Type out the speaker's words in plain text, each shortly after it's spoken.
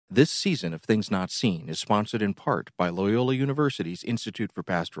This season of Things Not Seen is sponsored in part by Loyola University's Institute for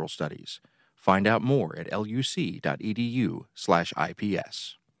Pastoral Studies. Find out more at luc.edu/IPS.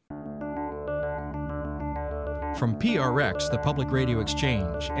 From PRX, the Public Radio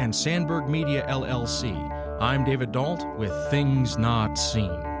Exchange, and Sandberg Media, LLC, I'm David Dalt with Things Not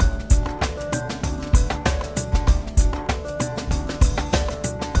Seen.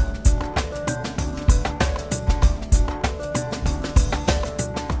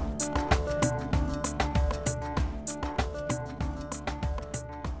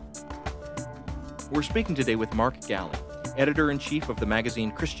 We're speaking today with Mark Galli, editor-in-chief of the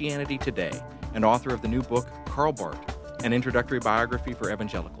magazine Christianity Today and author of the new book, Karl Barth, an introductory biography for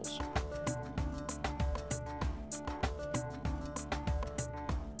evangelicals.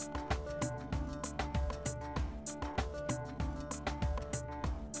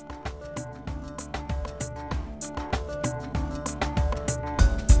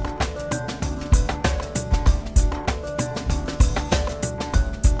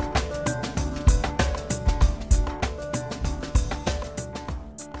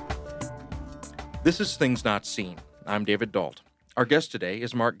 This is Things Not Seen. I'm David Dalt. Our guest today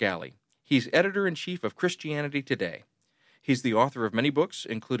is Mark Galli. He's editor-in-chief of Christianity Today. He's the author of many books,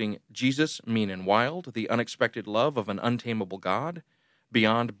 including Jesus, Mean and Wild, The Unexpected Love of an Untamable God,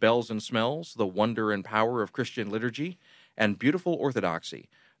 Beyond Bells and Smells, The Wonder and Power of Christian Liturgy, and Beautiful Orthodoxy,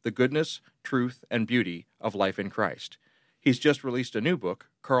 The Goodness, Truth, and Beauty of Life in Christ. He's just released a new book,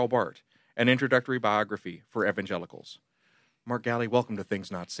 Karl Barth, an introductory biography for evangelicals. Mark Galli, welcome to Things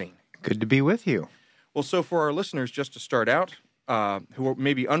Not Seen. Good to be with you. Well, so for our listeners, just to start out, who are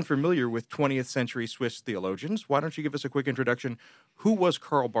maybe unfamiliar with 20th century Swiss theologians, why don't you give us a quick introduction? Who was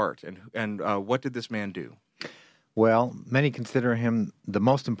Karl Barth, and what did this man do? Well, many consider him the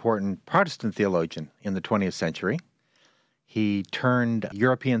most important Protestant theologian in the 20th century. He turned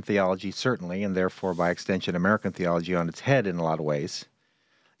European theology, certainly, and therefore, by extension, American theology on its head in a lot of ways.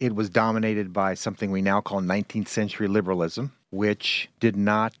 It was dominated by something we now call 19th century liberalism, which did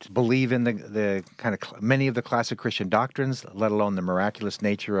not believe in the kind of many of the classic Christian doctrines, let alone the miraculous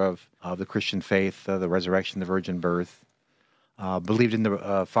nature of the Christian faith, the resurrection, the virgin birth. Believed in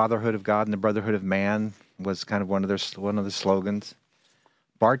the fatherhood of God and the brotherhood of man was kind of one of the slogans.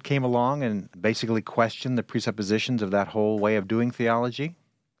 Barth came along and basically questioned the presuppositions of that whole way of doing theology,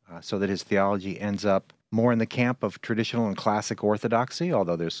 so that his theology ends up more in the camp of traditional and classic orthodoxy,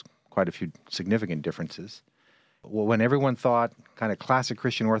 although there's quite a few significant differences. Well, when everyone thought kind of classic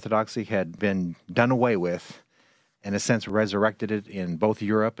Christian orthodoxy had been done away with, in a sense resurrected it in both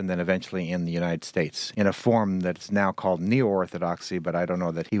Europe and then eventually in the United States, in a form that's now called neo-orthodoxy, but I don't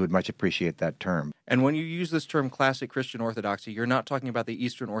know that he would much appreciate that term. And when you use this term classic Christian orthodoxy, you're not talking about the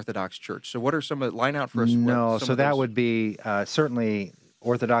Eastern Orthodox Church. So what are some of the, line out for us? No, so that would be, certainly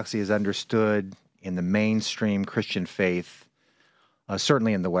orthodoxy is understood in the mainstream Christian faith,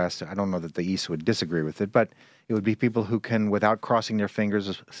 certainly in the West. I don't know that the East would disagree with it, but it would be people who can, without crossing their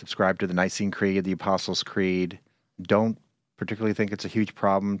fingers, subscribe to the Nicene Creed, the Apostles' Creed, don't particularly think it's a huge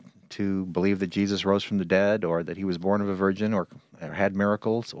problem to believe that Jesus rose from the dead or that he was born of a virgin or had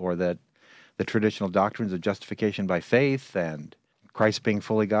miracles, or that the traditional doctrines of justification by faith and Christ being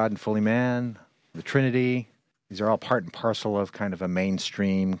fully God and fully man, the Trinity, these are all part and parcel of kind of a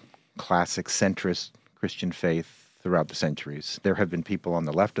mainstream classic centrist Christian faith throughout the centuries. There have been people on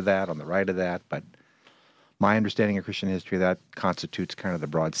the left of that, on the right of that, but my understanding of Christian history, that constitutes kind of the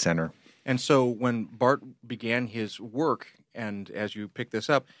broad center. And so when Barth began his work, and as you pick this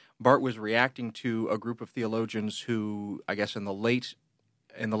up, Barth was reacting to a group of theologians who, I guess in the late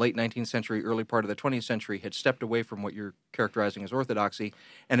 19th century, early part of the 20th century, had stepped away from what you're characterizing as orthodoxy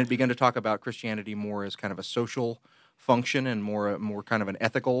and had begun to talk about Christianity more as kind of a social function and more kind of an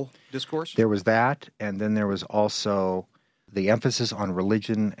ethical discourse? There was that, and then there was also the emphasis on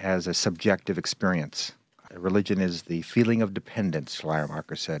religion as a subjective experience. Religion is the feeling of dependence,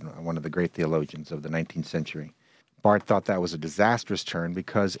 Schleiermacher said, one of the great theologians of the 19th century. Barth thought that was a disastrous turn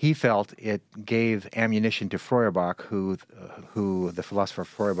because he felt it gave ammunition to Feuerbach, who the philosopher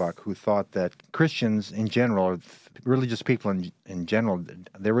Feuerbach, who thought that Christians in general, religious people in general,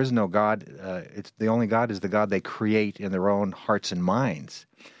 there is no God. It's the only God is the God they create in their own hearts and minds.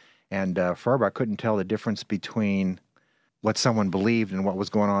 And Feuerbach couldn't tell the difference between what someone believed and what was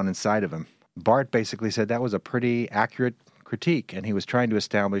going on inside of him. Barth basically said that was a pretty accurate critique, and he was trying to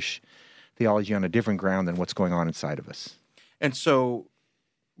establish theology on a different ground than what's going on inside of us. And so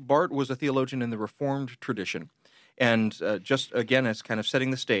Barth was a theologian in the Reformed tradition. And just, again, as kind of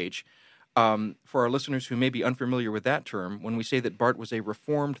setting the stage, for our listeners who may be unfamiliar with that term, when we say that Barth was a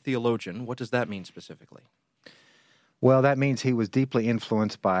Reformed theologian, what does that mean specifically? Well, that means he was deeply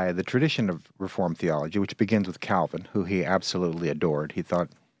influenced by the tradition of Reformed theology, which begins with Calvin, who he absolutely adored. He thought,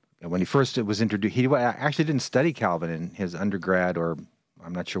 when he first was introduced, he actually didn't study Calvin in his undergrad, or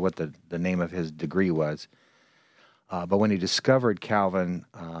I'm not sure what the name of his degree was. But when he discovered Calvin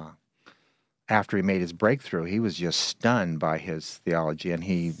after he made his breakthrough, he was just stunned by his theology, and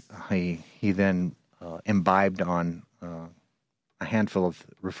he then imbibed on a handful of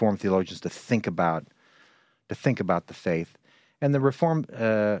Reformed theologians to think about the faith. And the Reformed,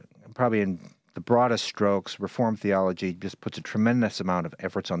 probably in the broadest strokes, Reformed theology just puts a tremendous amount of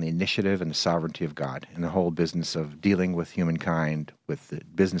efforts on the initiative and the sovereignty of God in the whole business of dealing with humankind, with the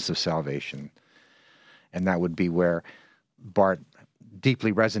business of salvation. And that would be where Barth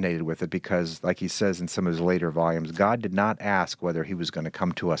deeply resonated with it, because, like he says in some of his later volumes, God did not ask whether he was going to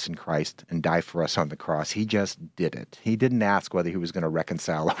come to us in Christ and die for us on the cross. He just did it. He didn't ask whether he was going to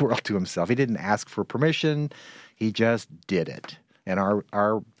reconcile the world to himself. He didn't ask for permission. He just did it. And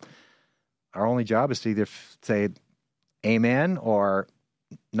our only job is to either say amen or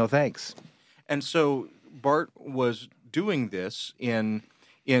no thanks. And so Barth was doing this in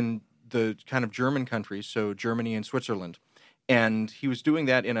the kind of German countries, so Germany and Switzerland. And he was doing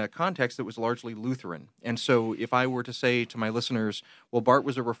that in a context that was largely Lutheran. And so if I were to say to my listeners, well, Barth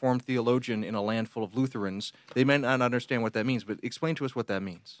was a Reformed theologian in a land full of Lutherans, they may not understand what that means, but explain to us what that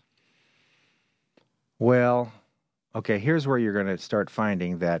means. Well, okay, here's where you're going to start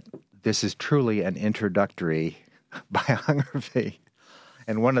finding that this is truly an introductory biography.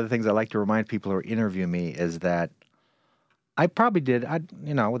 And one of the things I like to remind people who interview me is that I probably did,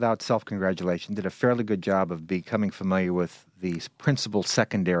 without self-congratulation, did a fairly good job of becoming familiar with the principal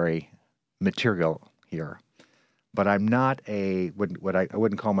secondary material here. But I'm not I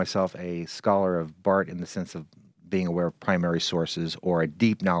wouldn't call myself a scholar of Barth in the sense of being aware of primary sources or a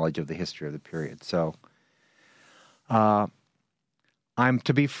deep knowledge of the history of the period. So, to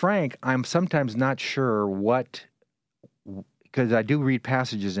be frank, I'm sometimes not sure because I do read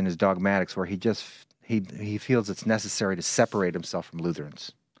passages in his dogmatics where he feels it's necessary to separate himself from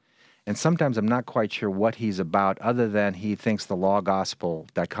Lutherans. And sometimes I'm not quite sure what he's about, other than he thinks the law-gospel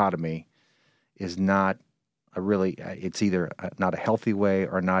dichotomy is not it's either not a healthy way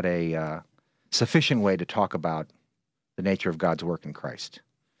or not a sufficient way to talk about the nature of God's work in Christ.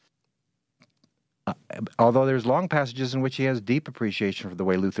 Although there's long passages in which he has deep appreciation for the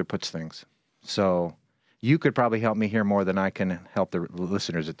way Luther puts things. So you could probably help me here more than I can help the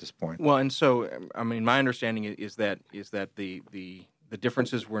listeners at this point. Well, and so, I mean, my understanding is that the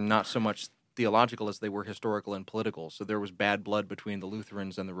differences were not so much theological as they were historical and political. So there was bad blood between the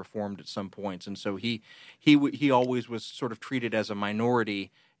Lutherans and the Reformed at some points, and so he always was sort of treated as a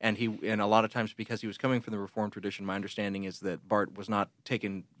minority. And a lot of times, because he was coming from the Reformed tradition, my understanding is that Barth was not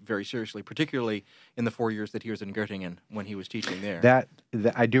taken very seriously, particularly in the 4 years that he was in Göttingen when he was teaching there. That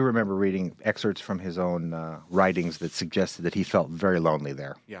I do remember reading excerpts from his own writings that suggested that he felt very lonely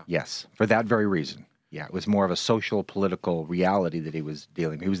there. Yeah. Yes, for that very reason. Yeah, it was more of a social, political reality that he was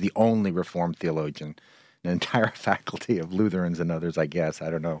dealing with. He was the only Reformed theologian, an entire faculty of Lutherans and others, I guess. I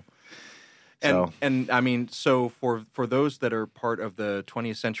don't know. And I mean, so for those that are part of the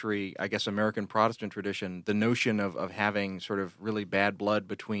 20th century, I guess, American Protestant tradition, the notion of having sort of really bad blood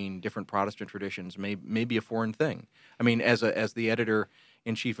between different Protestant traditions may be a foreign thing. I mean, as the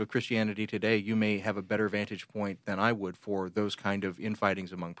editor-in-chief of Christianity Today, you may have a better vantage point than I would for those kind of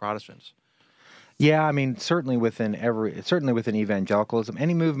infightings among Protestants. Yeah, I mean, certainly within evangelicalism,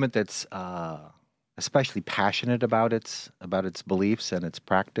 any movement that's especially passionate about its beliefs and its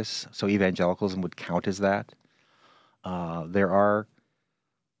practice. So evangelicalism would count as that. There are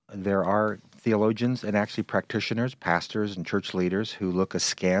theologians and actually practitioners, pastors and church leaders who look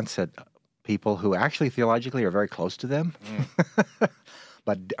askance at people who actually theologically are very close to them,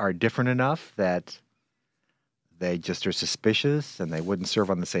 but are different enough that they just are suspicious and they wouldn't serve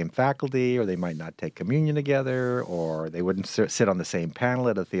on the same faculty, or they might not take communion together, or they wouldn't sit on the same panel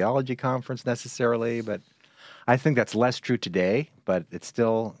at a theology conference necessarily. But I think that's less true today, but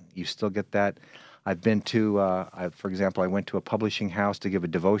you still get that. I've been to, for example, I went to a publishing house to give a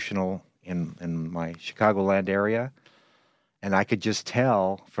devotional in my Chicagoland area, and I could just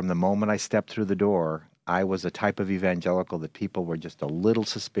tell from the moment I stepped through the door, I was a type of evangelical that people were just a little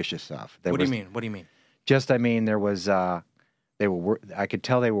suspicious of. What do you mean? What do you mean? There was, I could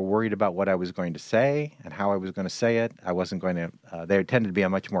tell they were worried about what I was going to say and how I was going to say it. I wasn't going to, they tended to be a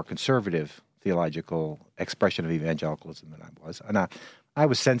much more conservative theological expression of evangelicalism than I was. And I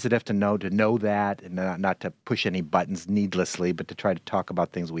was sensitive to know that, and not to push any buttons needlessly, but to try to talk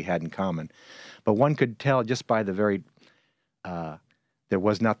about things we had in common. But one could tell just by the There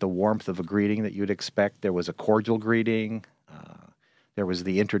was not the warmth of a greeting that you'd expect. There was a cordial greeting. There was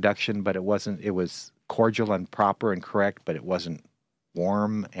the introduction, but it wasn't. It was cordial and proper and correct, but it wasn't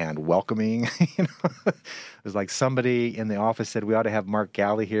warm and welcoming. It was like somebody in the office said, we ought to have Mark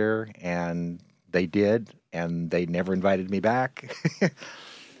Galli here, and they did, and they never invited me back.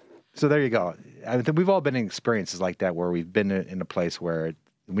 So there you go. I think we've all been in experiences like that where we've been in a place where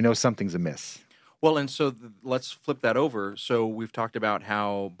we know something's amiss. Well, and so let's flip that over. So we've talked about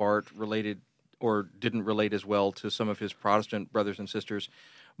how Barth related or didn't relate as well to some of his Protestant brothers and sisters.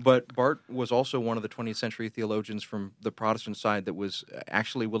 But Barth was also one of the 20th century theologians from the Protestant side that was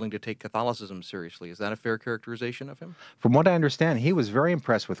actually willing to take Catholicism seriously. Is that a fair characterization of him? From what I understand, he was very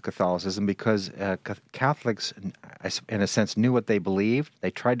impressed with Catholicism because Catholics, in a sense, knew what they believed. They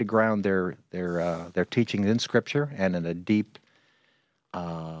tried to ground their teachings in Scripture and in a deep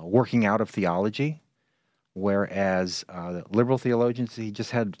working out of theology. Whereas liberal theologians, he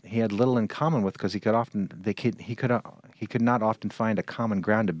had little in common with, because he could not often find a common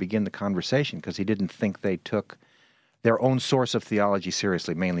ground to begin the conversation, because he didn't think they took their own source of theology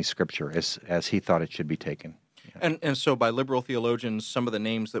seriously, mainly Scripture, as he thought it should be taken. Yeah. And so by liberal theologians, some of the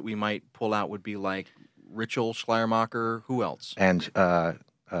names that we might pull out would be like Ritschl, Schleiermacher, who else? And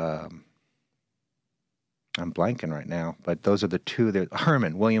I'm blanking right now, but those are the two.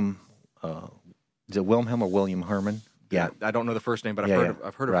 Herman, William. Is it Wilhelm or William Herman? Yeah, I don't know the first name, but I've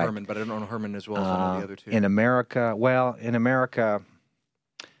heard of right. Herman, but I don't know Herman as well as some of the other two. In America,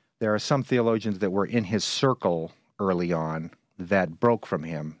 there are some theologians that were in his circle early on that broke from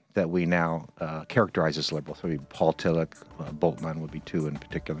him that we now characterize as liberal. So Paul Tillich, Bultmann would be two in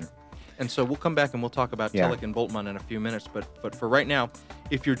particular. And so we'll come back and we'll talk about Tillich and Bultmann in a few minutes. But for right now,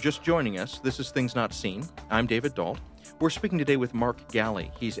 if you're just joining us, this is Things Not Seen. I'm David Dault. We're speaking today with Mark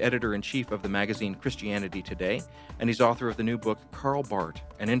Galli. He's editor-in-chief of the magazine Christianity Today, and he's author of the new book, Karl Barth,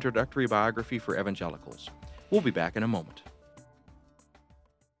 an introductory biography for evangelicals. We'll be back in a moment.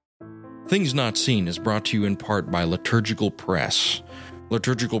 Things Not Seen is brought to you in part by Liturgical Press.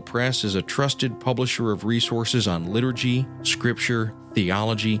 Liturgical Press is a trusted publisher of resources on liturgy, scripture,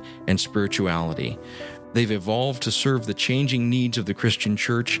 theology, and spirituality. They've evolved to serve the changing needs of the Christian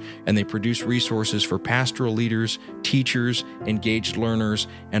church, and they produce resources for pastoral leaders, teachers, engaged learners,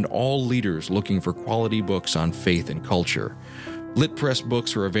 and all leaders looking for quality books on faith and culture. Lit Press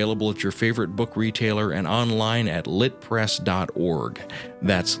books are available at your favorite book retailer and online at litpress.org.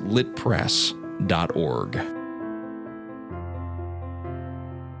 That's litpress.org.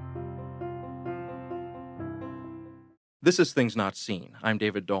 This is Things Not Seen. I'm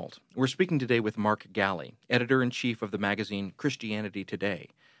David Dault. We're speaking today with Mark Galli, editor-in-chief of the magazine Christianity Today.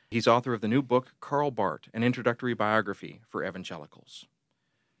 He's author of the new book, Karl Barth, an introductory biography for evangelicals.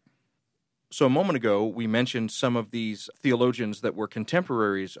 So a moment ago, we mentioned some of these theologians that were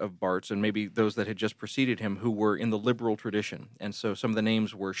contemporaries of Barth's, and maybe those that had just preceded him, who were in the liberal tradition. And so some of the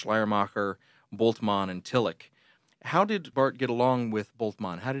names were Schleiermacher, Bultmann, and Tillich. How did Barth get along with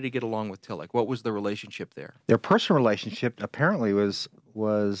Bultmann? How did he get along with Tillich? What was the relationship there? Their personal relationship apparently was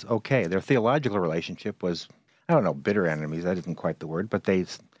okay. Their theological relationship was, I don't know, bitter enemies. That isn't quite the word, but the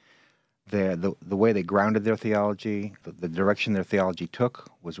way they grounded their theology, the direction their theology took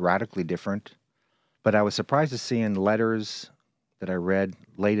was radically different. But I was surprised to see in letters that I read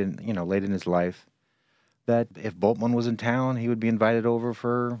late in his life that if Bultmann was in town, he would be invited over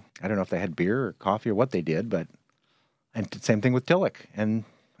for, I don't know if they had beer or coffee or what they did, and same thing with Tillich. And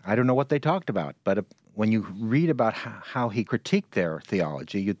I don't know what they talked about, but when you read about how he critiqued their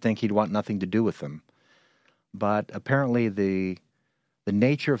theology, you'd think he'd want nothing to do with them. But apparently the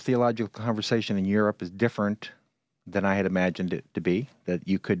nature of theological conversation in Europe is different than I had imagined it to be, that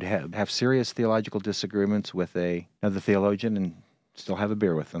you could have serious theological disagreements with another theologian and still have a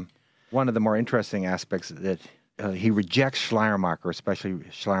beer with them. One of the more interesting aspects is that he rejects Schleiermacher, especially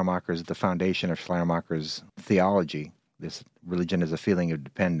Schleiermacher's, the foundation of Schleiermacher's theology. This religion is a feeling of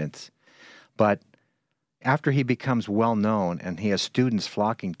dependence. But after he becomes well-known and he has students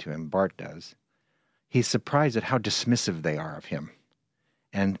flocking to him, Barth does, he's surprised at how dismissive they are of him.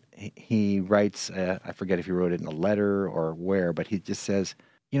 And he writes, I forget if he wrote it in a letter or where, but he just says,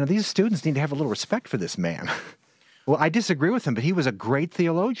 these students need to have a little respect for this man. Well, I disagree with him, but he was a great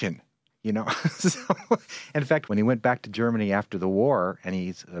theologian. So, in fact, when he went back to Germany after the war, and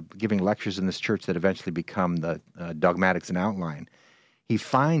he's giving lectures in this church that eventually become the Dogmatics and Outline, he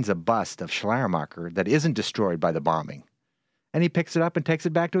finds a bust of Schleiermacher that isn't destroyed by the bombing, and he picks it up and takes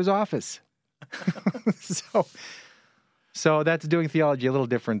it back to his office. So So that's doing theology a little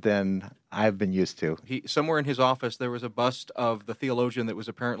different than I've been used to. Somewhere in his office, there was a bust of the theologian that was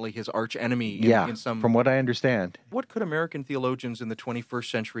apparently his arch enemy. Yeah, from what I understand. What could American theologians in the 21st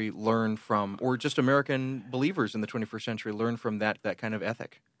century learn from, or just American believers in the 21st century learn from that kind of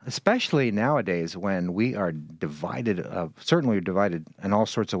ethic? Especially nowadays when we are divided, certainly we're divided in all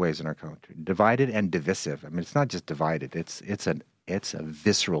sorts of ways in our country, divided and divisive. I mean, it's not just divided, it's a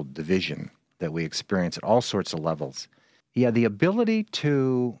visceral division that we experience at all sorts of levels. Yeah, the ability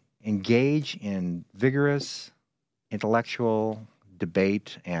to engage in vigorous intellectual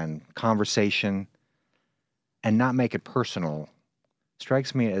debate and conversation and not make it personal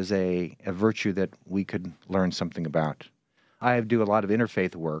strikes me as a virtue that we could learn something about. I do a lot of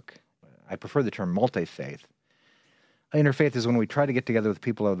interfaith work. I prefer the term multi-faith. Interfaith is when we try to get together with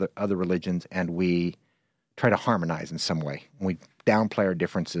people of other religions and we try to harmonize in some way. We downplay our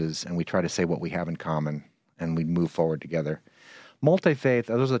differences and we try to say what we have in common and we move forward together. Multi-faith,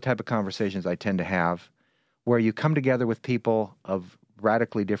 those are the type of conversations I tend to have where you come together with people of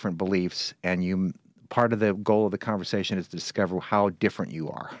radically different beliefs and part of the goal of the conversation is to discover how different you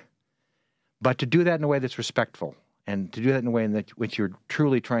are. But to do that in a way that's respectful and to do that in a way in which you're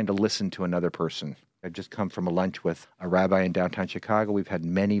truly trying to listen to another person. I've just come from a lunch with a rabbi in downtown Chicago. We've had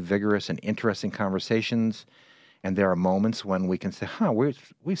many vigorous and interesting conversations. And there are moments when we can say,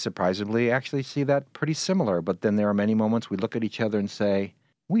 we surprisingly actually see that pretty similar. But then there are many moments we look at each other and say,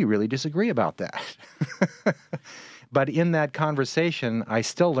 we really disagree about that. But in that conversation, I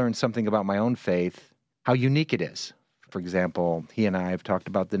still learn something about my own faith, how unique it is. For example, he and I have talked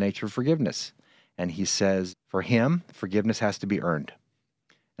about the nature of forgiveness. And he says, for him, forgiveness has to be earned.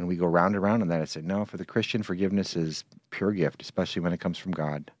 And we go round and round on that. I said, no, for the Christian, forgiveness is pure gift, especially when it comes from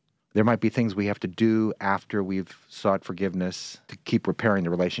God. There might be things we have to do after we've sought forgiveness to keep repairing the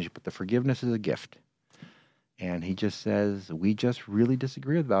relationship, but the forgiveness is a gift. And he just says, we just really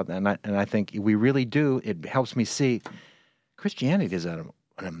disagree about that. And I think we really do. It helps me see Christianity is an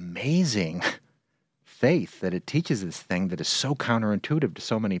amazing faith that it teaches this thing that is so counterintuitive to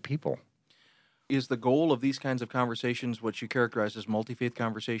so many people. Is the goal of these kinds of conversations what you characterize as multi-faith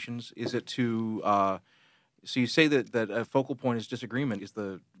conversations? Is it to... So you say that a focal point is disagreement. Is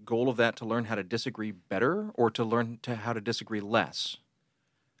the goal of that to learn how to disagree better or to learn how to disagree less?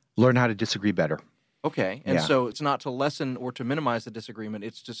 Learn how to disagree better. Okay. And so it's not to lessen or to minimize the disagreement.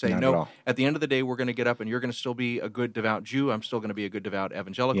 It's to say, not no, at all. At the end of the day, we're going to get up and you're going to still be a good devout Jew. I'm still going to be a good devout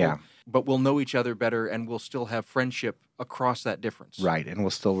evangelical. Yeah. But we'll know each other better and we'll still have friendship across that difference. Right. And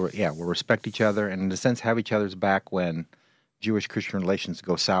we'll respect each other and in a sense have each other's back when Jewish-Christian relations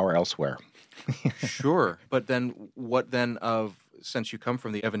go sour elsewhere. Sure. But then since you come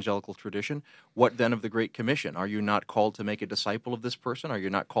from the evangelical tradition, what then of the Great Commission? Are you not called to make a disciple of this person? Are you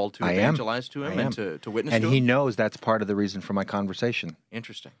not called to evangelize to him and to witness to him? And he knows that's part of the reason for my conversation.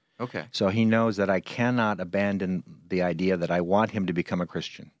 Interesting. Okay. So he knows that I cannot abandon the idea that I want him to become a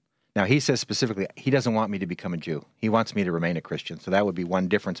Christian. Now, he says specifically, he doesn't want me to become a Jew. He wants me to remain a Christian. So that would be one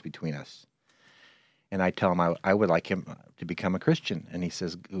difference between us. And I tell him I would like him to become a Christian. And he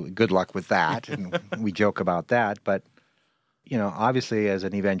says, good luck with that. And we joke about that. But, obviously as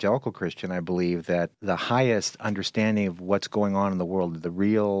an evangelical Christian, I believe that the highest understanding of what's going on in the world, the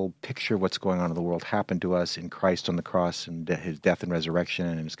real picture of what's going on in the world happened to us in Christ on the cross and his death and resurrection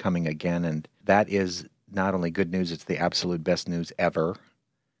and his coming again. And that is not only good news, it's the absolute best news ever.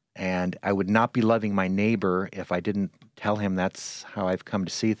 And I would not be loving my neighbor if I didn't tell him that's how I've come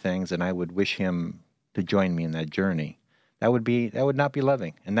to see things, and I would wish him to join me in that journey. That would not be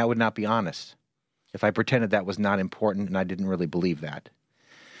loving, and that would not be honest if I pretended that was not important and I didn't really believe that.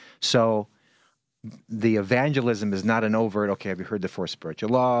 So the evangelism is not an overt, okay, have you heard the four spiritual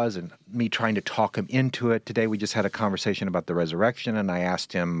laws, and me trying to talk him into it. Today we just had a conversation about the resurrection, and I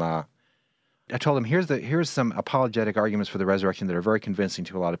asked him, I told him, here's some apologetic arguments for the resurrection that are very convincing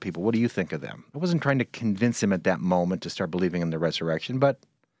to a lot of people. What do you think of them? I wasn't trying to convince him at that moment to start believing in the resurrection, but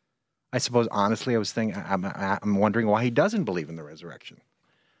I suppose, honestly, I was thinking, I'm wondering why he doesn't believe in the resurrection.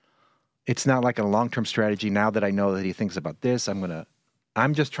 It's not like a long-term strategy. Now that I know that he thinks about this,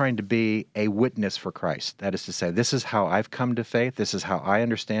 I'm just trying to be a witness for Christ. That is to say, this is how I've come to faith. This is how I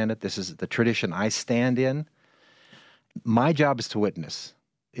understand it. This is the tradition I stand in. My job is to witness.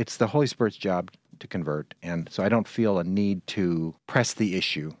 It's the Holy Spirit's job to convert. And so I don't feel a need to press the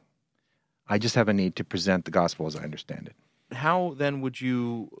issue. I just have a need to present the gospel as I understand it. How then would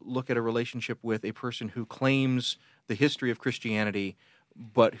you look at a relationship with a person who claims the history of Christianity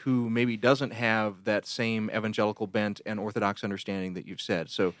but who maybe doesn't have that same evangelical bent and orthodox understanding that you've said.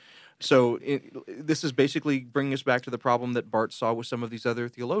 This is basically bringing us back to the problem that Barth saw with some of these other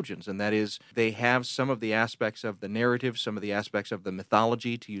theologians, and that is they have some of the aspects of the narrative, some of the aspects of the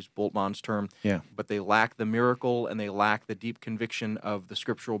mythology, to use Bultmann's term, but they lack the miracle and they lack the deep conviction of the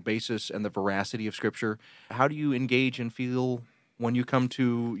scriptural basis and the veracity of Scripture. How do you engage and feel when you come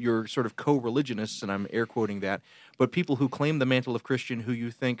to your sort of co-religionists, and I'm air quoting that, but people who claim the mantle of Christian who you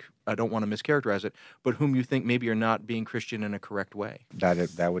think, I don't want to mischaracterize it, but whom you think maybe are not being Christian in a correct way?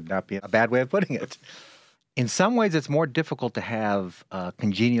 That would not be a bad way of putting it. In some ways, it's more difficult to have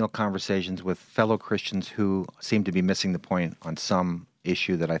congenial conversations with fellow Christians who seem to be missing the point on some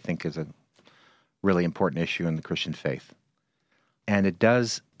issue that I think is a really important issue in the Christian faith. And it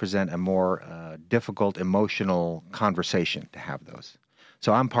does present a more difficult emotional conversation to have those.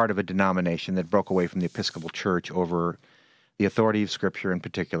 So I'm part of a denomination that broke away from the Episcopal Church over the authority of Scripture in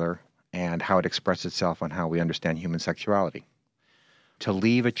particular and how it expresses itself on how we understand human sexuality. To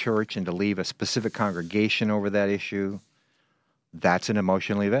leave a church and to leave a specific congregation over that issue, that's an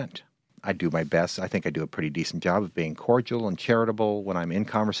emotional event. I do my best. I think I do a pretty decent job of being cordial and charitable when I'm in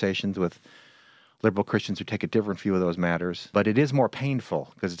conversations with liberal Christians who take a different view of those matters. But it is more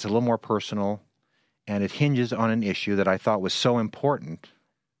painful because it's a little more personal, and it hinges on an issue that I thought was so important.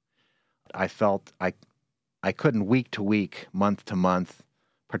 I felt I couldn't week to week, month to month,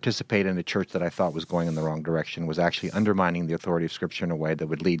 participate in a church that I thought was going in the wrong direction, was actually undermining the authority of Scripture in a way that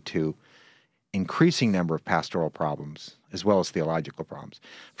would lead to increasing number of pastoral problems as well as theological problems.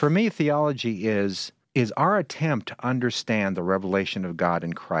 For me, theology is our attempt to understand the revelation of God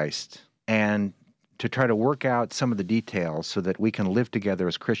in Christ and to try to work out some of the details so that we can live together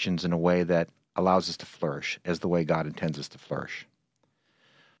as Christians in a way that allows us to flourish as the way God intends us to flourish.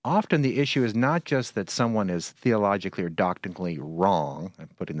 Often the issue is not just that someone is theologically or doctrinally wrong, I'm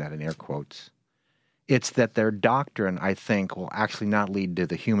putting that in air quotes. It's that their doctrine, I think, will actually not lead to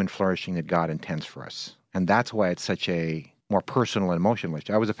the human flourishing that God intends for us. And that's why it's such a more personal and emotional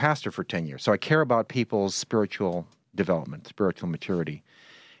issue. I was a pastor for 10 years, so I care about people's spiritual development, spiritual maturity.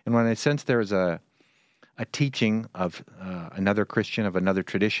 And when I sense there's a teaching of another Christian, of another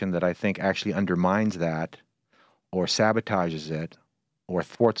tradition that I think actually undermines that or sabotages it or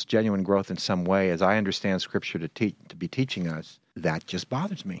thwarts genuine growth in some way, as I understand Scripture to be teaching us, that just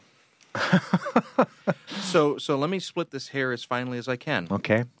bothers me. So let me split this hair as finely as I can.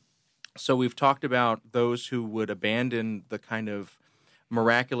 Okay. So we've talked about those who would abandon the kind of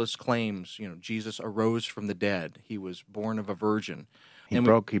miraculous claims, Jesus arose from the dead, he was born of a virgin. He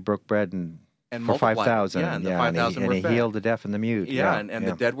broke bread and for 5,000. Yeah, and the 5,000 were fed. And he healed the deaf and the mute. And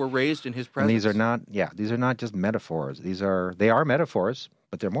the dead were raised in his presence. And these are not just metaphors. They are metaphors,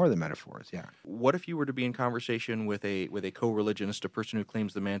 but they're more than metaphors, yeah. What if you were to be in conversation with a co-religionist, a person who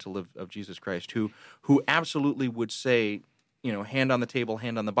claims the mantle of Jesus Christ, who absolutely would say, hand on the table,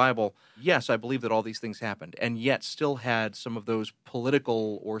 hand on the Bible, yes, I believe that all these things happened, and yet still had some of those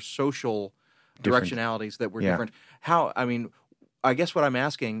political or social directionalities that were different. I guess what I'm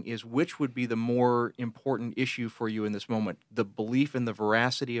asking is which would be the more important issue for you in this moment? The belief in the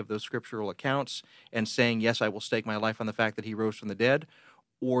veracity of those scriptural accounts and saying, yes, I will stake my life on the fact that he rose from the dead,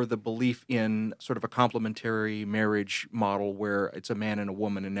 or the belief in sort of a complementary marriage model where it's a man and a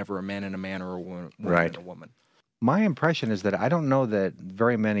woman and never a man and a man or a woman and a woman? My impression is that I don't know that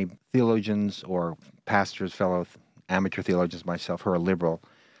very many theologians or pastors, fellow amateur theologians myself who are liberal,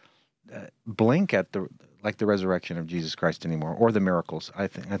 blink at the resurrection of Jesus Christ anymore, or the miracles. I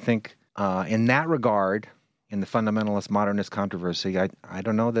think in that regard, in the fundamentalist modernist controversy, I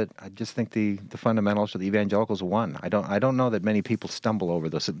don't know that. I just think the fundamentalists or the evangelicals won. I don't know that many people stumble over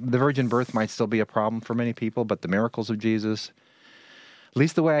this. The virgin birth might still be a problem for many people, but the miracles of Jesus, at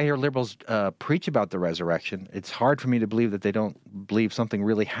least the way I hear liberals preach about the resurrection, it's hard for me to believe that they don't believe something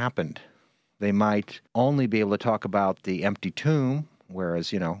really happened. They might only be able to talk about the empty tomb,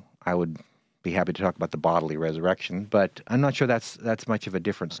 whereas I would be happy to talk about the bodily resurrection, but I'm not sure that's much of a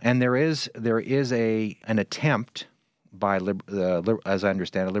difference. And there is an attempt by, as I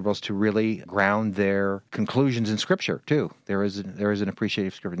understand it, liberals to really ground their conclusions in Scripture too. There is an appreciation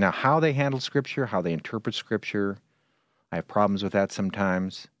of Scripture. Now, how they handle Scripture, how they interpret Scripture, I have problems with that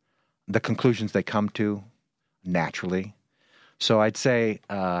sometimes. The conclusions they come to, naturally. So I'd say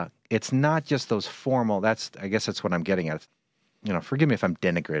it's not just those formal. I guess that's what I'm getting at. Forgive me if I'm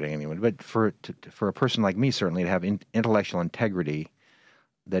denigrating anyone, but for a person like me, certainly, to have intellectual integrity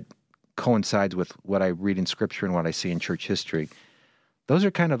that coincides with what I read in Scripture and what I see in church history, those are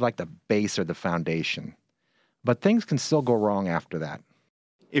kind of like the base or the foundation. But things can still go wrong after that.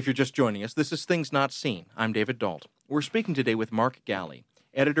 If you're just joining us, this is Things Not Seen. I'm David Dalt. We're speaking today with Mark Galli,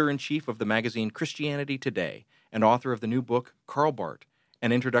 editor-in-chief of the magazine Christianity Today and author of the new book, Karl Barth,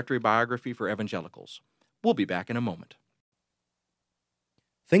 an introductory biography for evangelicals. We'll be back in a moment.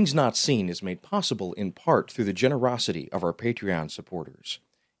 Things Not Seen is made possible in part through the generosity of our Patreon supporters.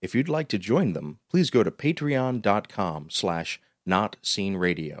 If you'd like to join them, please go to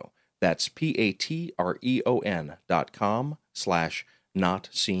patreon.com/notseenradio. That's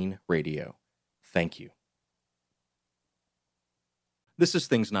patreon.com/notseenradio. Thank you. This is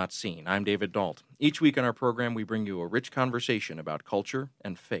Things Not Seen. I'm David Dalt. Each week on our program, we bring you a rich conversation about culture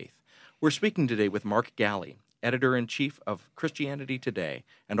and faith. We're speaking today with Mark Galli, editor-in-chief of Christianity Today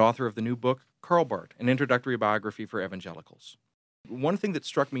and author of the new book, Karl Barth, an introductory biography for evangelicals. One thing that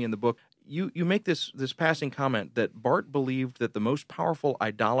struck me in the book, you make this passing comment that Barth believed that the most powerful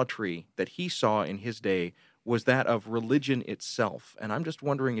idolatry that he saw in his day was that of religion itself. And I'm just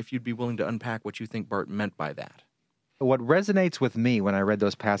wondering if you'd be willing to unpack what you think Barth meant by that. What resonates with me when I read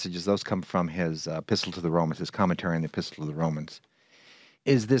those passages, those come from his Epistle to the Romans, his commentary on the Epistle to the Romans,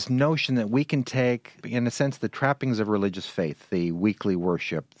 is this notion that we can take, in a sense, the trappings of religious faith, the weekly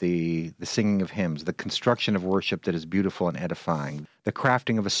worship, the singing of hymns, the construction of worship that is beautiful and edifying, the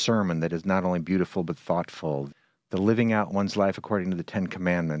crafting of a sermon that is not only beautiful but thoughtful, the living out one's life according to the Ten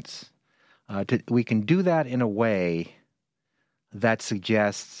Commandments. We can do that in a way that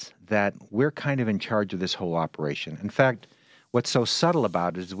suggests that we're kind of in charge of this whole operation. In fact, what's so subtle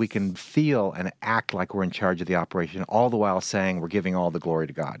about it is we can feel and act like we're in charge of the operation, all the while saying we're giving all the glory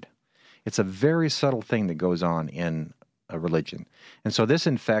to God. It's a very subtle thing that goes on in a religion. And so this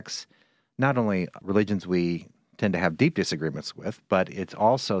infects not only religions we tend to have deep disagreements with, but it's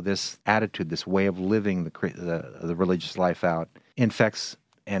also this attitude, this way of living the religious life out, infects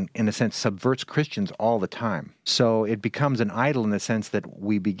and, in a sense, subverts Christians all the time. So it becomes an idol in the sense that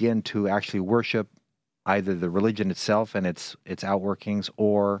we begin to actually worship either the religion itself and its outworkings,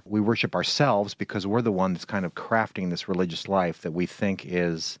 or we worship ourselves because we're the one that's kind of crafting this religious life that we think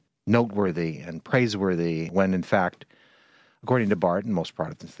is noteworthy and praiseworthy, when in fact, according to Barth and most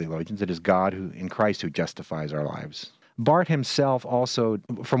Protestant theologians, it is God who, in Christ, who justifies our lives. Barth himself also,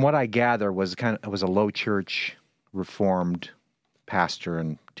 from what I gather, was a low church, Reformed pastor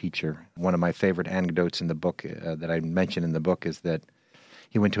and teacher. One of my favorite anecdotes in the book that I mentioned in the book is that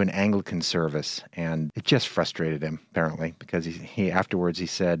he went to an Anglican service, and it just frustrated him, apparently, because he afterwards he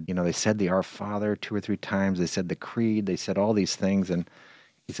said, they said the Our Father 2 or 3 times, they said the Creed, they said all these things, and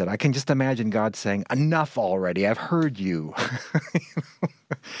he said, I can just imagine God saying, enough already, I've heard you.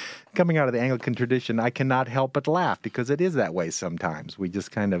 Coming out of the Anglican tradition, I cannot help but laugh, because it is that way sometimes. We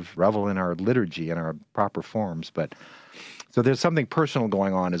just kind of revel in our liturgy and our proper forms, so there's something personal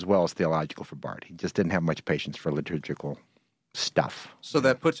going on as well as theological for Barth. He just didn't have much patience for liturgical stuff. So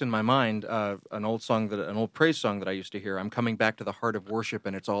that puts in my mind an old praise song that I used to hear. I'm coming back to the heart of worship,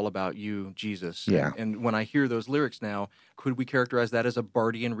 and it's all about you, Jesus. Yeah. And when I hear those lyrics now, could we characterize that as a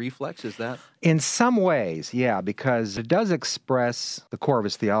Barthian reflex? Is that? In some ways, yeah, because it does express the core of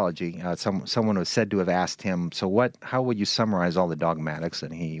his theology. Someone was said to have asked him, how would you summarize all the dogmatics?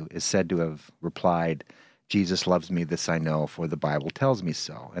 And he is said to have replied, Jesus loves me, this I know, for the Bible tells me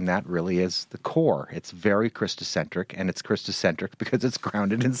so. And that really is the core. It's very Christocentric, and it's Christocentric because it's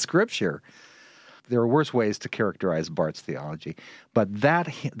grounded in Scripture. There are worse ways to characterize Barth's theology. But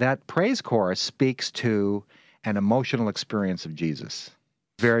that praise chorus speaks to an emotional experience of Jesus.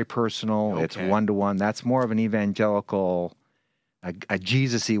 Very personal. Okay. It's one-to-one. That's more of an evangelical, a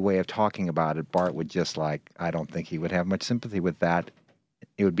Jesus-y way of talking about it. Barth would I don't think he would have much sympathy with that.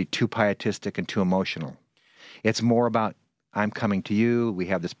 It would be too pietistic and too emotional. It's more about, I'm coming to you. We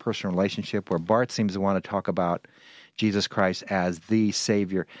have this personal relationship, where Barth seems to want to talk about Jesus Christ as the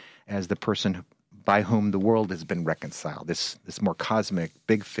Savior, as the person by whom the world has been reconciled, this more cosmic,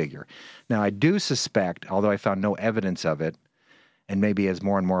 big figure. Now, I do suspect, although I found no evidence of it, and maybe as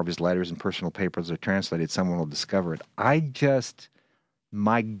more and more of his letters and personal papers are translated, someone will discover it.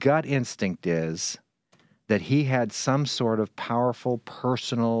 My gut instinct is that he had some sort of powerful,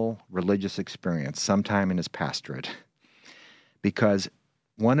 personal, religious experience sometime in his pastorate. Because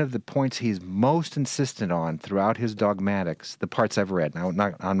one of the points he's most insistent on throughout his dogmatics, the parts I've read, now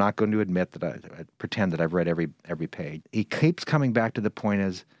I'm not going to admit that I pretend that I've read every page. He keeps coming back to the point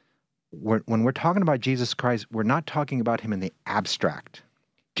is, when we're talking about Jesus Christ, we're not talking about him in the abstract.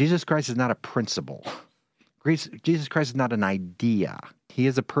 Jesus Christ is not a principle. Jesus Christ is not an idea. He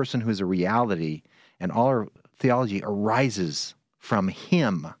is a person who is a reality, and all our theology arises from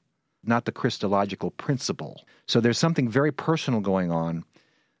him, not the Christological principle. So there's something very personal going on,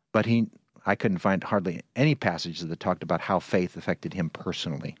 but I couldn't find hardly any passages that talked about how faith affected him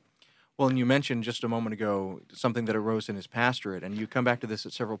personally. Well, and you mentioned just a moment ago something that arose in his pastorate, and you come back to this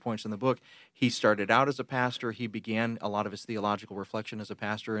at several points in the book. He started out as a pastor. He began a lot of his theological reflection as a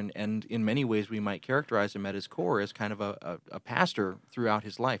pastor, and in many ways we might characterize him at his core as kind of a pastor throughout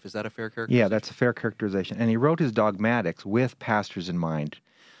his life. Is that a fair characterization? Yeah, that's a fair characterization. And he wrote his dogmatics with pastors in mind,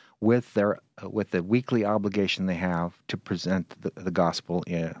 with the weekly obligation they have to present the gospel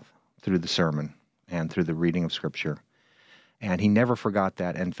through the sermon and through the reading of Scripture. And he never forgot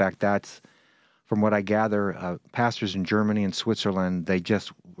that. In fact, that's, from what I gather, pastors in Germany and Switzerland, they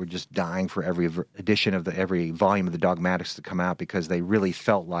were just dying for every edition of every volume of the dogmatics to come out, because they really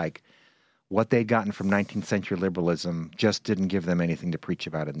felt like what they'd gotten from 19th century liberalism just didn't give them anything to preach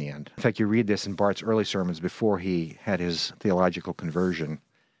about in the end. In fact, you read this in Barth's early sermons before he had his theological conversion.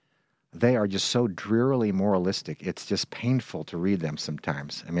 They are just so drearily moralistic. It's just painful to read them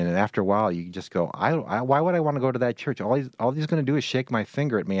sometimes. I mean, and after a while, you just go, why would I want to go to that church? All he's going to do is shake my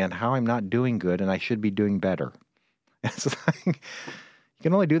finger at me and how I'm not doing good and I should be doing better. It's like, you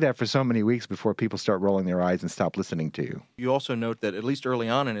can only do that for so many weeks before people start rolling their eyes and stop listening to you. You also note that at least early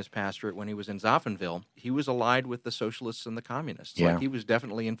on in his pastorate, when he was in Zoffenville, he was allied with the socialists and the communists. Yeah. Like, he was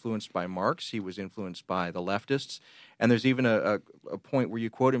definitely influenced by Marx. He was influenced by the leftists. And there's even a point where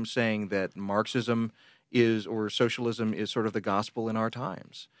you quote him saying that Marxism or socialism is sort of the gospel in our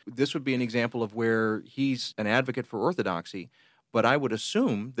times. This would be an example of where he's an advocate for orthodoxy, but I would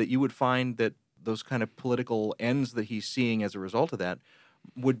assume that you would find that those kind of political ends that he's seeing as a result of that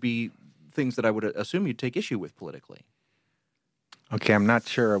would be things that I would assume you'd take issue with politically. Okay, I'm not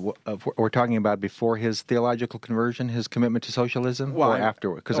sure. We're talking about before his theological conversion, his commitment to socialism, or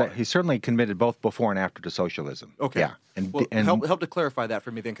afterward? Because he certainly committed both before and after to socialism. Okay. Yeah. And help to clarify that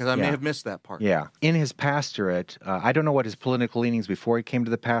for me then, because I may have missed that part. Yeah. In his pastorate, I don't know what his political leanings before he came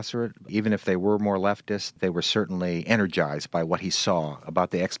to the pastorate. Even if they were more leftist, they were certainly energized by what he saw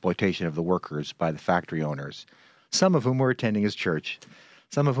about the exploitation of the workers by the factory owners, some of whom were attending his church,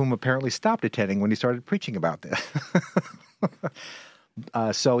 some of whom apparently stopped attending when he started preaching about this.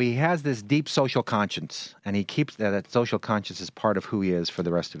 So he has this deep social conscience, and he keeps that social conscience as part of who he is for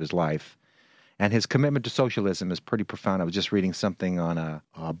the rest of his life. And his commitment to socialism is pretty profound. I was just reading something on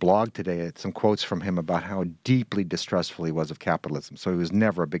a blog today, some quotes from him about how deeply distrustful he was of capitalism. So he was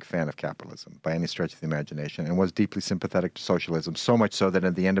never a big fan of capitalism by any stretch of the imagination, and was deeply sympathetic to socialism, so much so that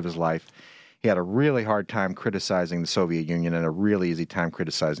at the end of his life, he had a really hard time criticizing the Soviet Union and a really easy time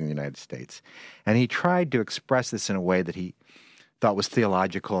criticizing the United States. And he tried to express this in a way that he thought was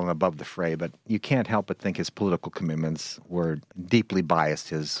theological and above the fray, but you can't help but think his political commitments were deeply biased,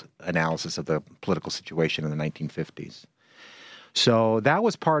 his analysis of the political situation in the 1950s. So that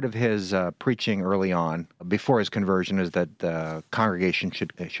was part of his preaching early on, before his conversion, is that the congregation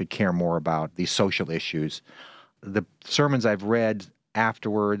should care more about these social issues. The sermons I've read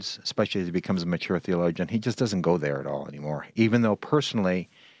afterwards, especially as he becomes a mature theologian, he just doesn't go there at all anymore, even though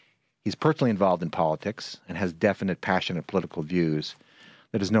he's personally involved in politics and has definite, passionate political views.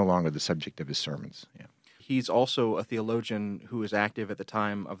 That is no longer the subject of his sermons. Yeah. He's also a theologian who was active at the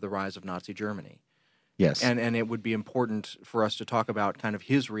time of the rise of Nazi Germany. Yes. And it would be important for us to talk about kind of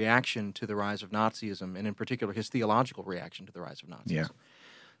his reaction to the rise of Nazism, and in particular his theological reaction to the rise of Nazism. Yeah.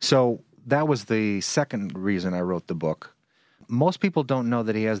 So that was the second reason I wrote the book. Most people don't know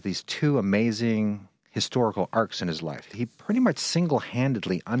that he has these two amazing historical arcs in his life. He pretty much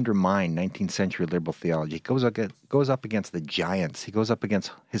single-handedly undermined 19th century liberal theology. He goes up against the giants. He goes up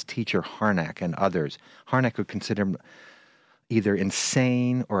against his teacher Harnack and others. Harnack would consider him either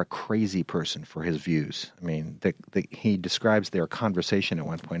insane or a crazy person for his views. I mean, he describes their conversation at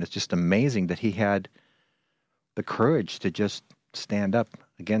one point. It's just amazing that he had the courage to just stand up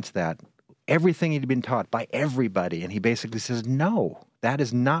against that. Everything he'd been taught by everybody, and he basically says, no, that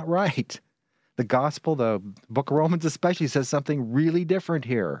is not right. The gospel, the book of Romans especially, says something really different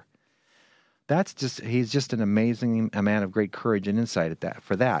here. He's just an amazing man of great courage and insight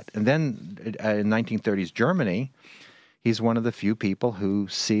for that. And then in 1930s Germany, he's one of the few people who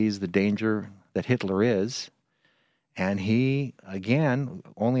sees the danger that Hitler is. And he, again,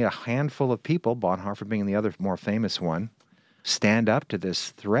 only a handful of people, Bonhoeffer being the other more famous one, stand up to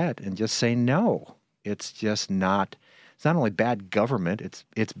this threat and just say, no, it's just not. It's not only bad government,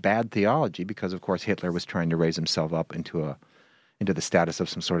 it's bad theology, because, of course, Hitler was trying to raise himself up into the status of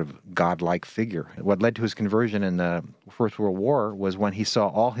some sort of godlike figure. What led to his conversion in the First World War was when he saw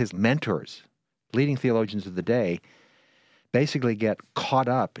all his mentors, leading theologians of the day, basically get caught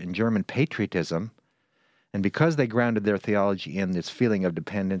up in German patriotism. And because they grounded their theology in this feeling of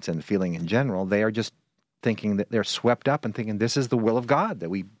dependence and feeling in general, they are just thinking that they're swept up and thinking this is the will of God, that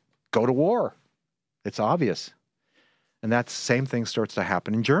we go to war. It's obvious. And that same thing starts to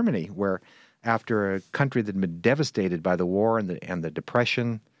happen in Germany, where after a country that had been devastated by the war and the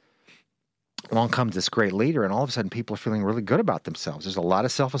Depression, along comes this great leader, and all of a sudden people are feeling really good about themselves. There's a lot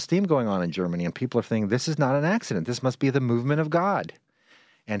of self-esteem going on in Germany, and people are thinking, this is not an accident. This must be the movement of God.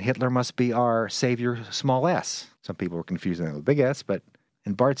 And Hitler must be our savior, small s. Some people were confusing it with big S,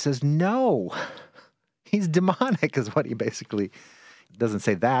 and Barth says, no, he's demonic is what he basically doesn't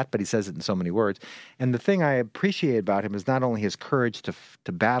say that, but he says it in so many words. And the thing I appreciate about him is not only his courage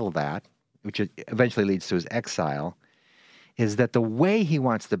to battle that, which eventually leads to his exile, is that the way he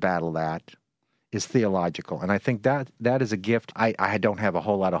wants to battle that is theological. And I think that is a gift. I don't have a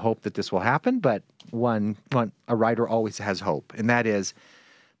whole lot of hope that this will happen, but a writer always has hope, and that is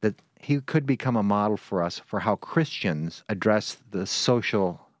that he could become a model for us for how Christians address the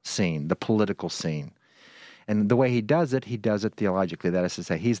social scene, the political scene. And the way he does it theologically. That is to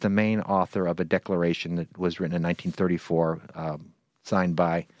say, he's the main author of a declaration that was written in 1934, signed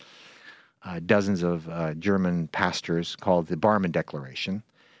by dozens of German pastors, called the Barmen Declaration,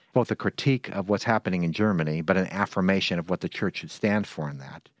 both a critique of what's happening in Germany, but an affirmation of what the church should stand for in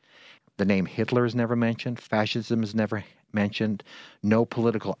that. The name Hitler is never mentioned. Fascism is never mentioned. No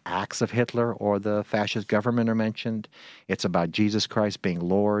political acts of Hitler or the fascist government are mentioned. It's about Jesus Christ being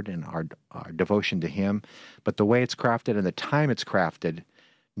Lord and our devotion to him. But the way it's crafted and the time it's crafted,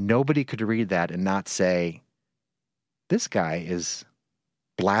 nobody could read that and not say, this guy is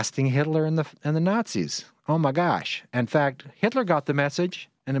blasting Hitler and the Nazis. Oh my gosh. In fact, Hitler got the message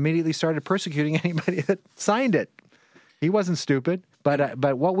and immediately started persecuting anybody that signed it. He wasn't stupid.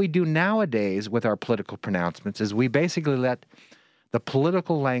 But what we do nowadays with our political pronouncements is we basically let the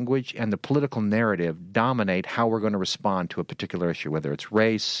political language and the political narrative dominate how we're going to respond to a particular issue, whether it's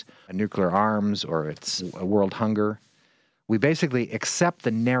race, nuclear arms, or it's world hunger. We basically accept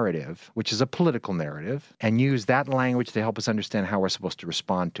the narrative, which is a political narrative, and use that language to help us understand how we're supposed to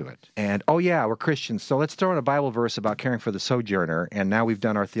respond to it. And, oh yeah, we're Christians, so let's throw in a Bible verse about caring for the sojourner, and now we've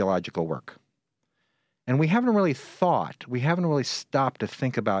done our theological work. And we haven't really stopped to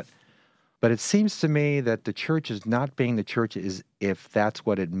think about, but it seems to me that the church is not being the church is if that's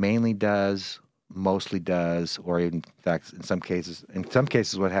what it mainly does, mostly does, or in fact, in some cases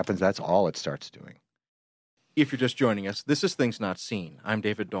what happens, that's all it starts doing. If you're just joining us, this is Things Not Seen. I'm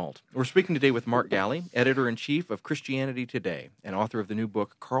David Dalt. We're speaking today with Mark Galli, editor-in-chief of Christianity Today, and author of the new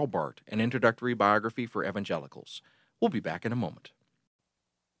book, Karl Barth, an introductory biography for evangelicals. We'll be back in a moment.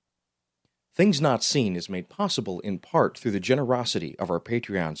 Things Not Seen is made possible in part through the generosity of our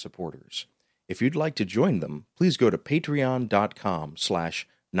Patreon supporters. If you'd like to join them, please go to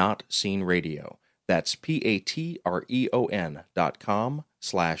patreon.com/notseenradio. That's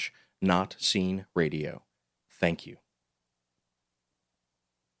patreon.com/notseenradio. Thank you.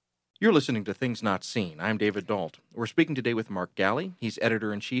 You're listening to Things Not Seen. I'm David Dalt. We're speaking today with Mark Galli. He's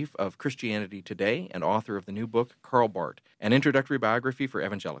editor-in-chief of Christianity Today and author of the new book, Karl Barth, an introductory biography for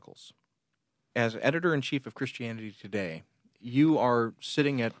evangelicals. As editor-in-chief of Christianity Today, you are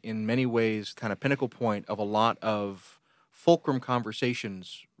sitting at, in many ways, kind of pinnacle point of a lot of fulcrum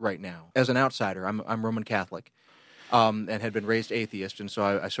conversations right now. As an outsider, I'm Roman Catholic, and had been raised atheist, and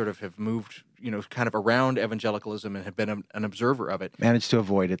so I sort of have moved, kind of around evangelicalism and have been an observer of it. Managed to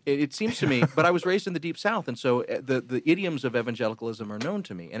avoid it. It seems to me, but I was raised in the Deep South, and so the idioms of evangelicalism are known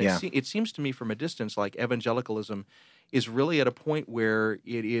to me. And it seems to me from a distance like evangelicalism is really at a point where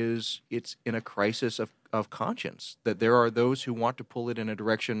it's in a crisis of conscience, that there are those who want to pull it in a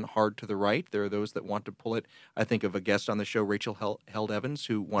direction hard to the right. There are those that want to pull it, I think of a guest on the show, Rachel Held Evans,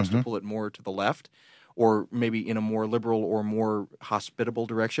 who wants to pull it more to the left, or maybe in a more liberal or more hospitable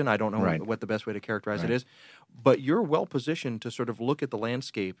direction. I don't know what the best way to characterize it is. But you're well positioned to sort of look at the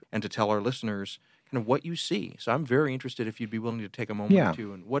landscape and to tell our listeners kind of what you see. So I'm very interested if you'd be willing to take a moment or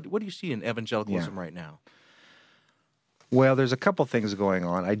two. And what do you see in evangelicalism right now? Well, there's a couple things going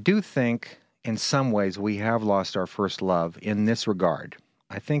on. I do think in some ways we have lost our first love in this regard.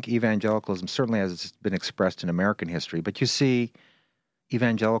 I think evangelicalism, certainly as it's been expressed in American history, but you see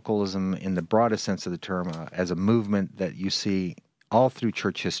evangelicalism in the broadest sense of the term as a movement that you see all through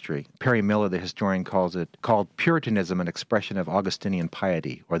church history. Perry Miller, the historian, called Puritanism an expression of Augustinian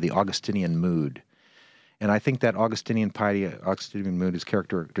piety, or the Augustinian mood. And I think that Augustinian piety, Augustinian mood is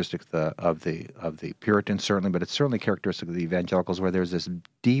characteristic of the Puritans, certainly, but it's certainly characteristic of the evangelicals, where there's this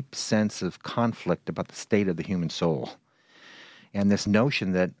deep sense of conflict about the state of the human soul. And this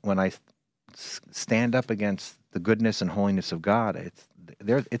notion that when I stand up against the goodness and holiness of God,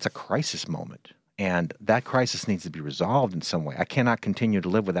 it's a crisis moment. And that crisis needs to be resolved in some way. I cannot continue to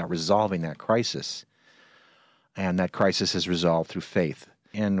live without resolving that crisis. And that crisis is resolved through faith.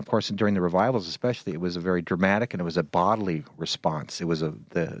 And of course, during the revivals especially, it was a very dramatic and it was a bodily response. It was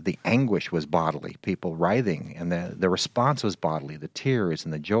the anguish was bodily, people writhing, and the response was bodily, the tears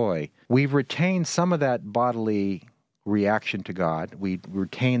and the joy. We've retained some of that bodily reaction to God. We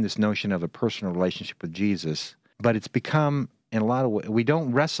retain this notion of a personal relationship with Jesus, but it's become, in a lot of ways, we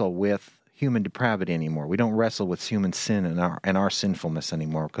don't wrestle with human depravity anymore. We don't wrestle with human sin and our sinfulness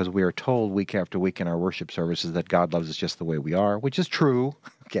anymore, because we are told week after week in our worship services that God loves us just the way we are, which is true.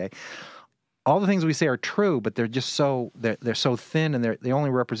 Okay, all the things we say are true, but they're just they're so thin, and they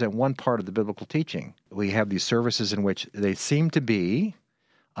only represent one part of the biblical teaching. We have these services in which they seem to be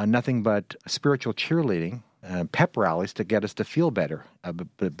nothing but spiritual cheerleading, pep rallies to get us to feel better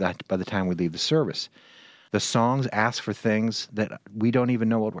by the time we leave the service. The songs ask for things that we don't even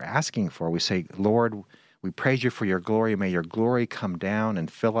know what we're asking for. We say, Lord, we praise you for your glory. May your glory come down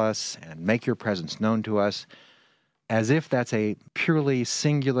and fill us and make your presence known to us, as if that's a purely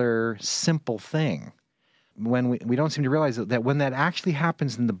singular, simple thing. When we don't seem to realize that when that actually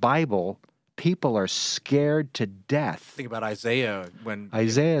happens in the Bible, people are scared to death. Think about Isaiah.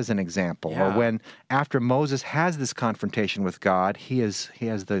 Isaiah is an example. Yeah. Or when, after Moses has this confrontation with God, he has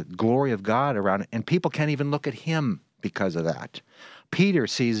the glory of God around, and people can't even look at him because of that. Peter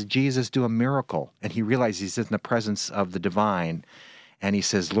sees Jesus do a miracle, and he realizes he's in the presence of the divine, and he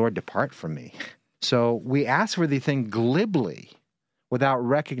says, Lord, depart from me. So we ask for the thing glibly without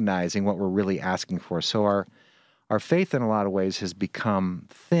recognizing what we're really asking for. So our faith in a lot of ways has become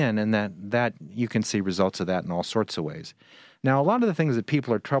thin, and that you can see results of that in all sorts of ways. Now, a lot of the things that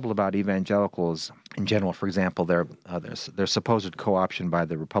people are troubled about evangelicals in general, for example, their supposed co-option by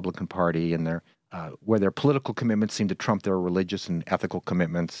the Republican Party and where their political commitments seem to trump their religious and ethical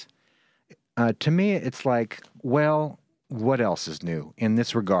commitments. To me, it's like, well, what else is new in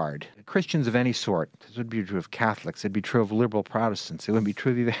this regard? Christians of any sort, this would be true of Catholics, it'd be true of liberal Protestants, it would be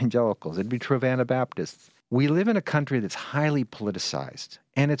true of evangelicals, it'd be true of Anabaptists. We live in a country that's highly politicized,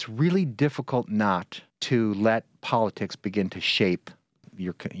 and it's really difficult not to let politics begin to shape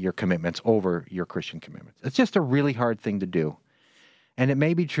your commitments over your Christian commitments. It's just a really hard thing to do. And it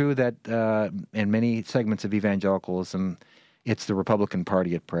may be true that in many segments of evangelicalism, it's the Republican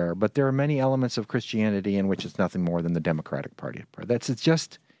Party at prayer, but there are many elements of Christianity in which it's nothing more than the Democratic Party at prayer.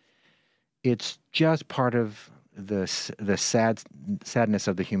 It's just part of the sadness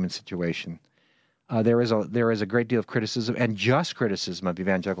of the human situation. There is a great deal of criticism, and just criticism of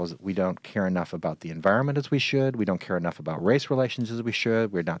evangelicals. We don't care enough about the environment as we should. We don't care enough about race relations as we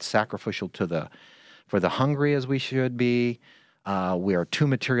should. We're not sacrificial for the hungry as we should be. We are too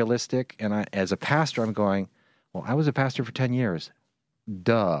materialistic. And as a pastor, I'm going, well, I was a pastor for 10 years.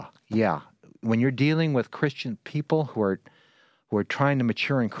 Duh. Yeah. When you're dealing with Christian people who are trying to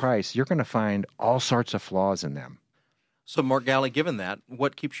mature in Christ, you're going to find all sorts of flaws in them. So, Mark Galli, given that,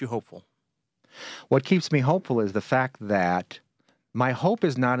 what keeps you hopeful? What keeps me hopeful is the fact that my hope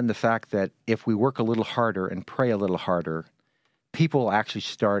is not in the fact that if we work a little harder and pray a little harder, people will actually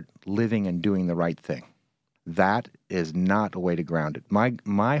start living and doing the right thing. That is not a way to ground it.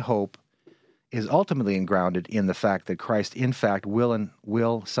 My hope is ultimately grounded in the fact that Christ, in fact,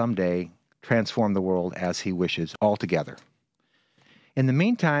 will someday transform the world as he wishes altogether. In the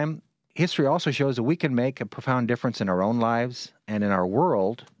meantime, history also shows that we can make a profound difference in our own lives and in our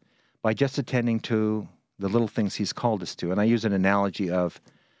world by just attending to the little things he's called us to. And I use an analogy of,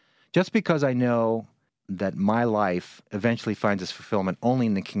 just because I know that my life eventually finds its fulfillment only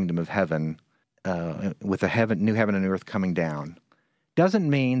in the kingdom of heaven, with a new heaven and earth coming down, doesn't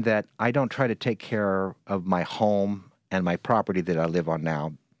mean that I don't try to take care of my home and my property that I live on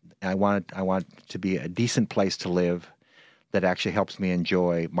now. I want it to be a decent place to live that actually helps me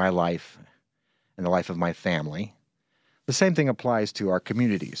enjoy my life and the life of my family. The same thing applies to our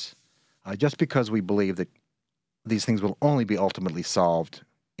communities. Just because we believe that these things will only be ultimately solved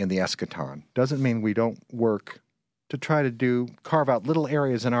in the eschaton doesn't mean we don't work to try to carve out little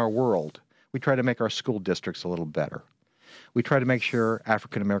areas in our world. We try to make our school districts a little better. We try to make sure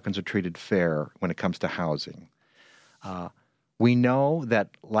African Americans are treated fair when it comes to housing. We know that,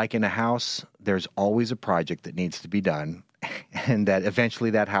 like in a house, there's always a project that needs to be done, and that eventually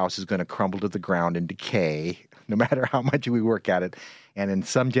that house is going to crumble to the ground and decay, no matter how much we work at it. And in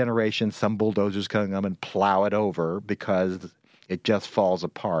some generations, some bulldozers come and plow it over because it just falls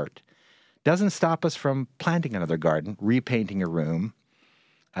apart. Doesn't stop us from planting another garden, repainting a room,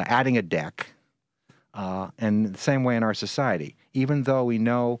 adding a deck, and the same way in our society. Even though we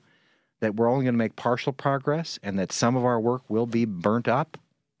know that we're only going to make partial progress and that some of our work will be burnt up,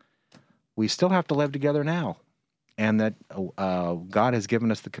 we still have to live together now. And that God has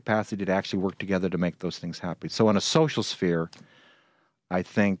given us the capacity to actually work together to make those things happen. So in a social sphere, I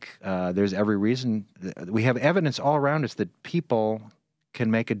think there's every reason. We have evidence all around us that people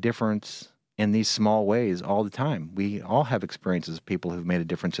can make a difference in these small ways all the time. We all have experiences of people who've made a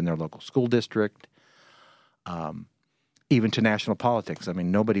difference in their local school district, even to national politics. I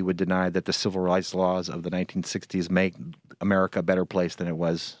mean, nobody would deny that the civil rights laws of the 1960s make America a better place than it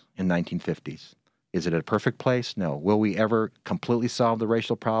was in 1950s. Is it a perfect place? No. Will we ever completely solve the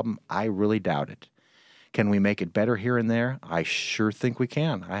racial problem? I really doubt it. Can we make it better here and there? I sure think we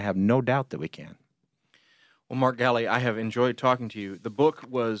can. I have no doubt that we can. Well, Mark Galli, I have enjoyed talking to you. The book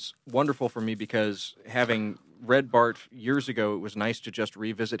was wonderful for me because having read Barth years ago, it was nice to just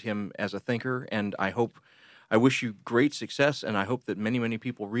revisit him as a thinker, and I wish you great success, and I hope that many, many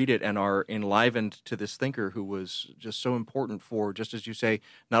people read it and are enlivened to this thinker who was just so important for, just as you say,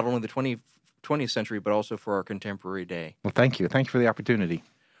 not only the 20th century, but also for our contemporary day. Well, thank you. Thank you for the opportunity.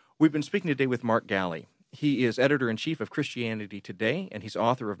 We've been speaking today with Mark Galli. He is editor-in-chief of Christianity Today, and he's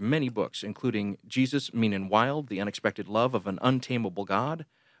author of many books, including Jesus, Mean and Wild, The Unexpected Love of an Untamable God,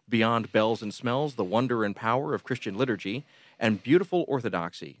 Beyond Bells and Smells, The Wonder and Power of Christian Liturgy, and Beautiful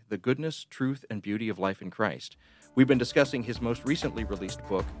Orthodoxy, The Goodness, Truth, and Beauty of Life in Christ. We've been discussing his most recently released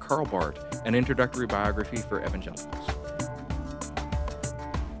book, Karl Barth, An Introductory Biography for Evangelicals.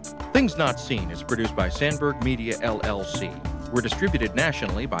 Things Not Seen is produced by Sandberg Media, LLC. We're distributed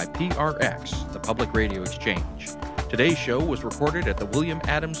nationally by PRX, the Public Radio Exchange. Today's show was recorded at the William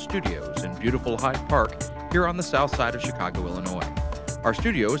Adams Studios in beautiful Hyde Park here on the south side of Chicago, Illinois. Our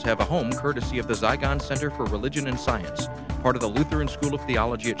studios have a home courtesy of the Zygon Center for Religion and Science, part of the Lutheran School of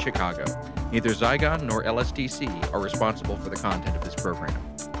Theology at Chicago. Neither Zygon nor LSTC are responsible for the content of this program.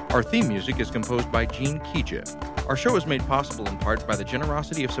 Our theme music is composed by Gene Kija. Our show is made possible in part by the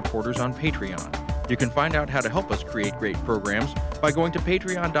generosity of supporters on Patreon. You can find out how to help us create great programs by going to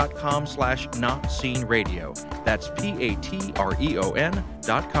patreon.com/notseenradio. That's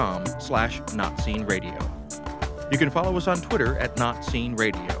patreon.com/notseenradio. You can follow us on Twitter at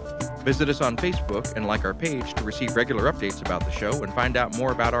NotSeenRadio. Visit us on Facebook and like our page to receive regular updates about the show and find out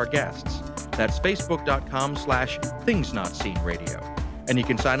more about our guests. That's facebook.com/thingsnotseenradio. And you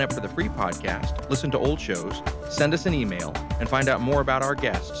can sign up for the free podcast, listen to old shows, send us an email, and find out more about our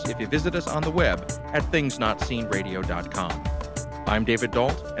guests if you visit us on the web at thingsnotseenradio.com. I'm David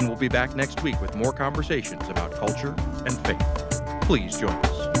Dalt, and we'll be back next week with more conversations about culture and faith. Please join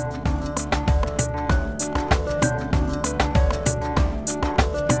us.